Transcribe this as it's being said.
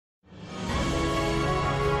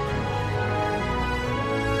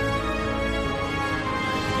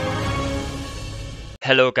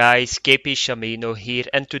Hello guys, KpShamino here,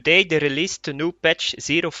 and today they released the new patch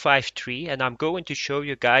 053 and I'm going to show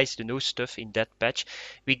you guys the new stuff in that patch.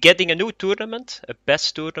 We're getting a new tournament, a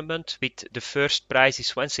best tournament, with the first prize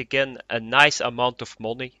is once again a nice amount of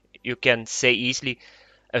money. You can say easily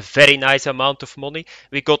a very nice amount of money.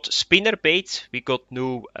 We got spinner baits, we got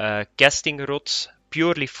new casting rods,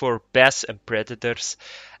 purely for bass and predators.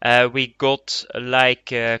 We got like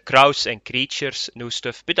crows and creatures, new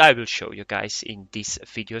stuff, but I will show you guys in this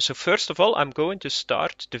video. So first of all, I'm going to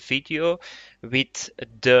start the video with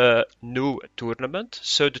the new tournament.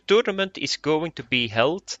 So the tournament is going to be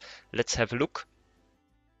held, let's have a look.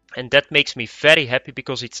 And that makes me very happy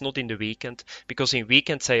because it's not in the weekend, because in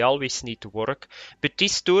weekends I always need to work. But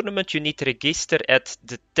this tournament you need to register at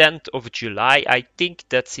the 10th of July. I think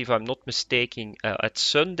that's, if I'm not mistaken, at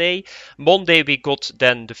Sunday. Monday we got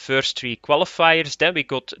then the first three qualifiers. Then we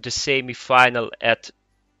got the semi-final at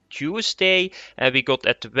Tuesday, and we got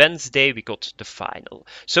at Wednesday we got the final.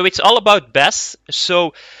 So it's all about bass.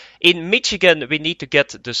 So in Michigan we need to get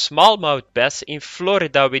the smallmouth bass. In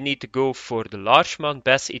Florida we need to go for the largemouth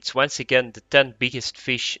bass. It's once again the 10 biggest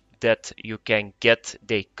fish that you can get,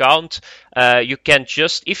 they count. You can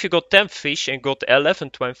just, if you got 10 fish and got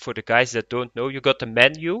 11th one, for the guys that don't know, you got a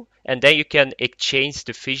menu and then you can exchange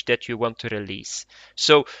the fish that you want to release.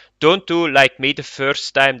 So don't do like me the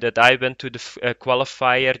first time that I went to the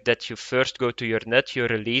qualifier, that you first go to your net, you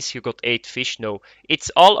release, you got 8 fish. No,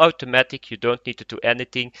 it's all automatic, you don't need to do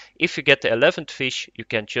anything. If you get the 11th fish, you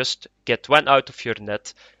can just get one out of your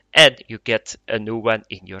net and you get a new one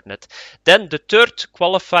in your net. Then the third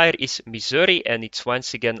qualifier is Missouri, and it's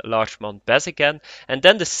once again largemouth bass again. And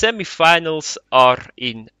then the semifinals are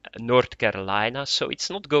in North Carolina, so it's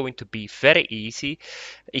not going to be very easy.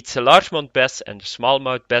 It's a largemouth bass and a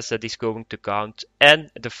smallmouth bass that is going to count,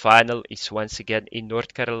 and the final is once again in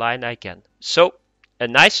North Carolina again. So a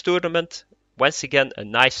nice tournament, once again a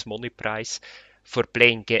nice money prize for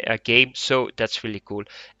playing a game, so that's really cool.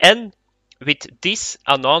 And with this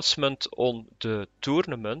announcement on the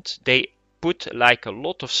tournament, they put like a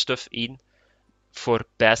lot of stuff in for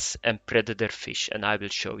bass and predator fish, and I will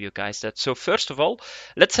show you guys that. So first of all,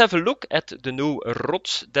 let's have a look at the new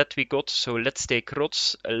rods that we got. So let's take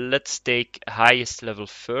rods, let's take highest level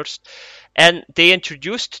first. And they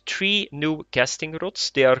introduced 3 new casting rods.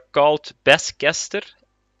 They are called Bass Caster.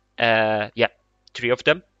 3 of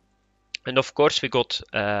them. And of course we got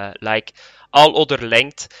like all other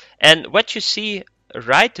length. And what you see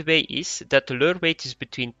right away is that the lure weight is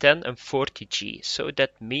between 10 and 40 G. So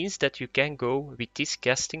that means that you can go with this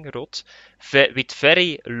casting rod with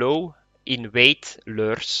very low in weight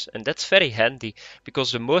lures, and that's very handy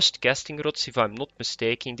because the most casting rods, if I'm not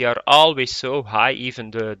mistaken, they are always so high,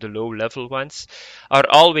 even the low level ones are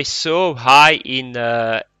always so high in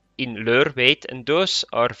lure weight, and those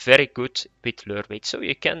are very good with lure weight, so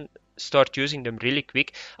you can start using them really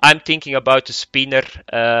quick. I'm thinking about a spinner,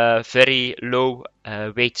 very low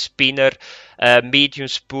weight spinner, medium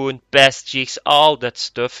spoon, bass jigs, all that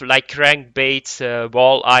stuff, like crankbaits,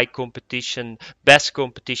 walleye competition, bass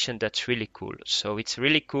competition. That's really cool. So it's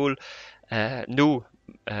really cool new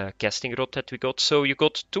casting rod that we got. So you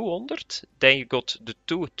got 200, then you got the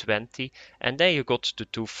 220, and then you got the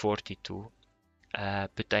 242.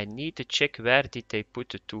 But I need to check where did they put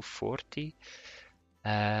the 240.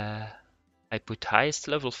 I put highest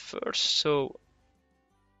level first, so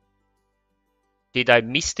did I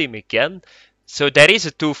miss him again? So there is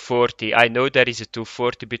a 240, I know there is a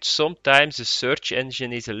 240, but sometimes the search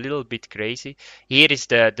engine is a little bit crazy. Here is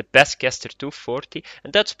the Basscaster 240,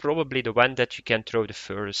 and that's probably the one that you can throw the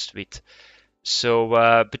furthest with. So,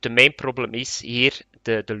 but the main problem is here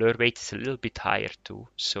the lure weight is a little bit higher too.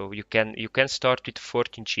 So you can start with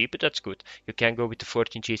 14G, but that's good. You can go with the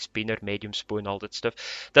 14G spinner, medium spoon, all that stuff.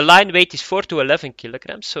 The line weight is 4 to 11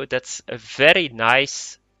 kilograms, so that's a very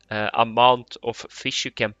nice amount of fish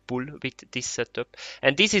you can pull with this setup.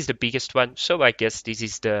 And this is the biggest one, so I guess this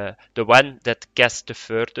is the one that casts the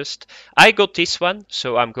furthest. I got this one,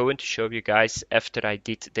 so I'm going to show you guys after I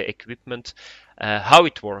did the equipment how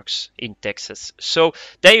it works in Texas. So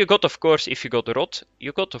then you got, of course, if you got a rod,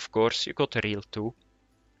 you got, of course, you got a reel too.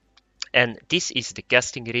 And this is the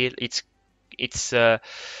casting reel. His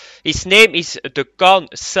name is the Can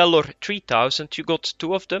Seller 3000. You got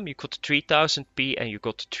 2 of them. You got 3000p and you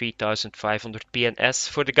got 3500p and S.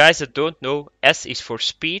 For the guys that don't know, S is for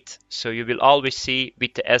speed. So you will always see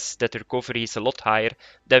with the S that the recovery is a lot higher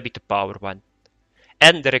than with the power one.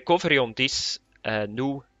 And the recovery on this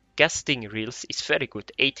new casting reels is very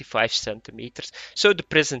good, 85 centimeters. So the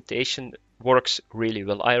presentation works really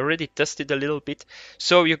well. I already tested a little bit.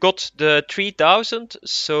 So you got the 3000,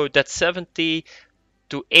 so that's 70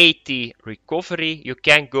 to 80 recovery. You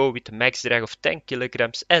can go with a max drag of 10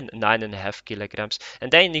 kilograms and 9.5 kilograms.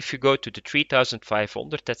 And then if you go to the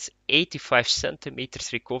 3500, that's 85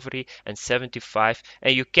 centimeters recovery and 75.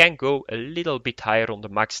 And you can go a little bit higher on the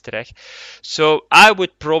max drag. So I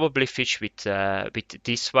would probably fish with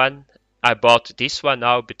this one. I bought this one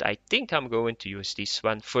now, but I think I'm going to use this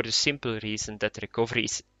one for the simple reason that the recovery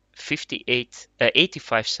is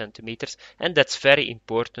 85 centimeters, and that's very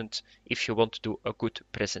important if you want to do a good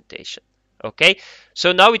presentation. Okay,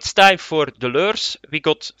 so now it's time for the lures. We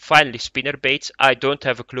got finally spinner baits. I don't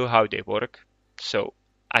have a clue how they work, so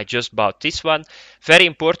I just bought this one. Very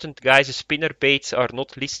important, guys, the spinner baits are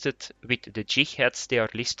not listed with the jig heads, they are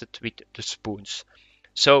listed with the spoons.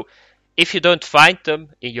 So if you don't find them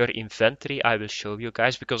in your inventory, I will show you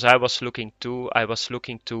guys, because I was looking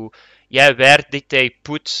to, yeah, where did they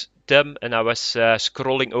put them? And I was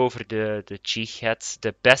scrolling over the jig heads,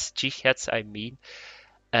 the best jig heads, I mean.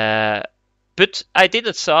 But I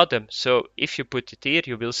didn't saw them. So if you put it here,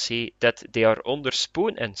 you will see that they are under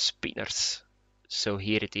spoon and spinners. So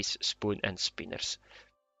here it is, spoon and spinners.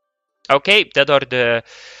 Okay, that are the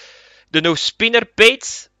no spinner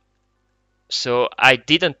baits. So I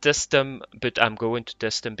didn't test them, but I'm going to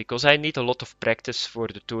test them because I need a lot of practice for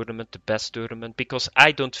the tournament, the best tournament, because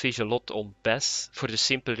I don't fish a lot on bass for the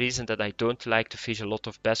simple reason that I don't like to fish a lot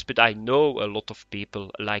of bass, but I know a lot of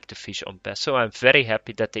people like to fish on bass. So I'm very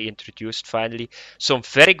happy that they introduced finally some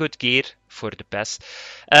very good gear for the bass.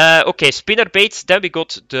 Okay, spinner baits, then we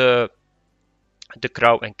got the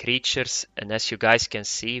crow and creatures, and as you guys can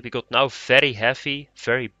see, we got now very heavy,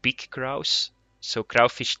 very big crows. So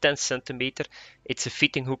crowfish 10 centimeter. It's a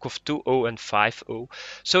fitting hook of 2.0 and 5.0.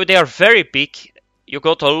 So they are very big. You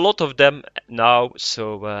got a lot of them now.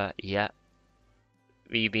 So yeah,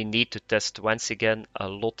 we need to test once again a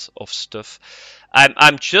lot of stuff.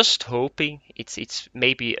 I'm just hoping it's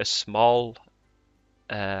maybe a small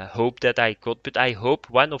hope that I got, but I hope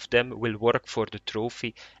one of them will work for the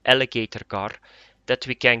trophy alligator gar, that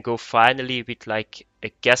we can go finally with like a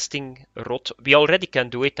casting rod. We already can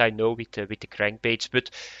do it, I know, with the crankbaits,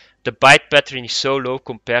 but the bite pattern is so low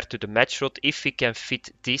compared to the match rod. If we can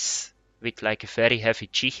fit this with like a very heavy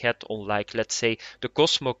jig head on, like, let's say, the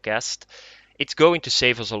Cosmo cast, it's going to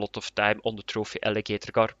save us a lot of time on the trophy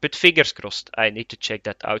alligator gar. But fingers crossed, I need to check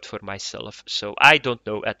that out for myself. So I don't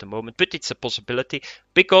know at the moment, but it's a possibility,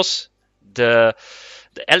 because the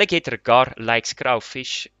alligator gar likes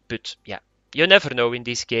crowfish. But yeah, you never know in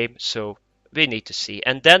this game, so we need to see.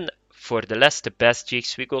 And then for the last, the best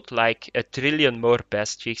jigs, we got like a trillion more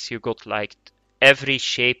best jigs. You got like every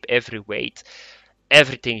shape, every weight,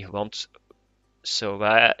 everything you want.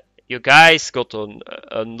 So you guys got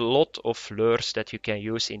a lot of lures that you can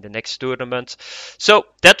use in the next tournament. So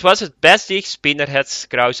that was it. Best jigs, spinner heads,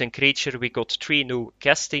 crows and creature. We got 3 new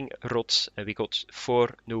casting rods, and we got 4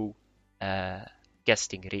 new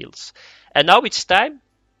casting reels. And now it's time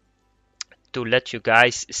to let you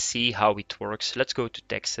guys see how it works. Let's go to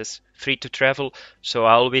Texas, free to travel. So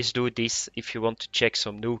I always do this. If you want to check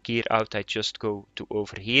some new gear out, I just go to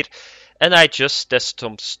over here and I just test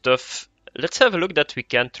some stuff. Let's have a look that we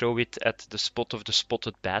can throw it at the spot of the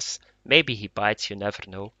spotted bass. Maybe he bites, you never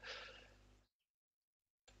know.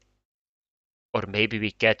 Or maybe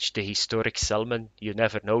we catch the historic salmon, you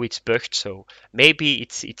never know, it's bugged, so maybe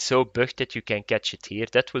it's so bugged that you can catch it here.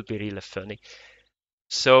 That would be really funny.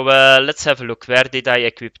 So let's have a look. Where did I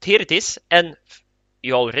equip it? Here it is, and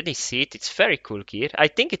you already see it. It's very cool gear. I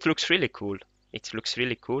think it looks really cool. It looks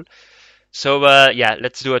really cool. So yeah,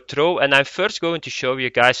 let's do a throw, and I'm first going to show you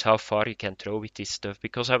guys how far you can throw with this stuff,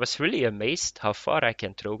 because I was really amazed how far I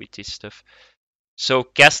can throw with this stuff. So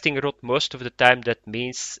casting rod, most of the time that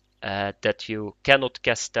means that you cannot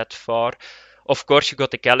cast that far. Of course, you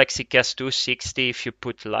got the Galaxy Cast 260 if you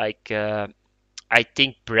put like I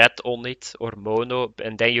think bread on it or mono,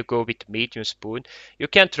 and then you go with medium spoon. You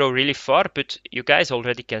can throw really far, but you guys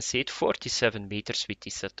already can see it, 47 meters with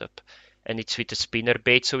this setup. And it's with a spinner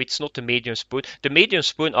bait, so it's not a medium spoon. The medium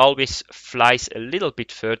spoon always flies a little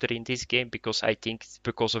bit further in this game, because I think it's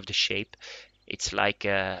because of the shape. It's like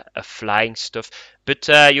a flying stuff. But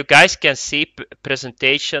you guys can see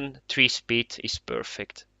presentation, 3 speed is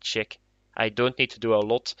perfect. Check. I don't need to do a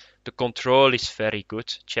lot. The control is very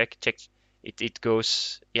good. Check, check. It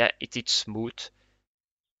goes, yeah, it's smooth.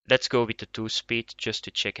 Let's go with the 2 speed just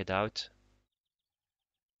to check it out.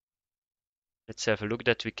 Let's have a look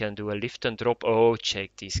that we can do a lift and drop. Oh,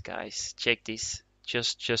 check this, guys. Check this.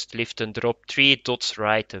 Just lift and drop 3 dots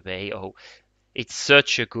right away. Oh, it's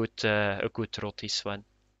such a good rod, this one.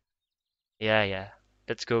 Yeah, yeah.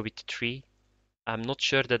 Let's go with 3. I'm not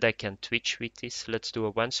sure that I can twitch with this. Let's do a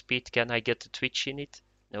 1 speed. Can I get the twitch in it?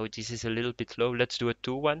 No, this is a little bit low. Let's do a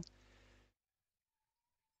 2-1.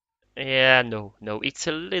 Yeah, no, it's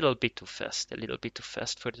a little bit too fast. A little bit too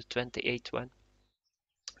fast for the 28 one.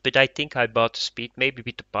 But I think I bought the speed. Maybe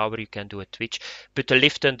with the power you can do a twitch. But the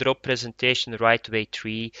lift and drop presentation, right way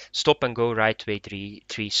 3, stop and go, right way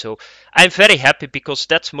 3. So I'm very happy because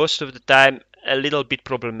that's most of the time a little bit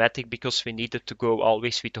problematic because we needed to go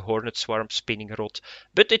always with the Hornet Swarm spinning rod.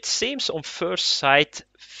 But it seems on first sight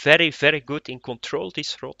very good in control,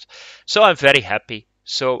 this rod. So I'm very happy.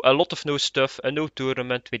 So a lot of new stuff, a new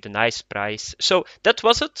tournament with a nice prize. So that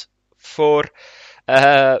was it for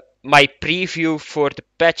my preview for the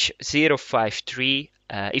patch 053.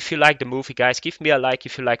 If you like the movie, guys, give me a like.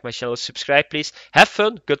 If you like my channel, subscribe, please. Have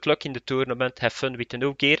fun. Good luck in the tournament. Have fun with the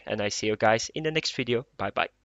new gear. And I see you guys in the next video. Bye bye.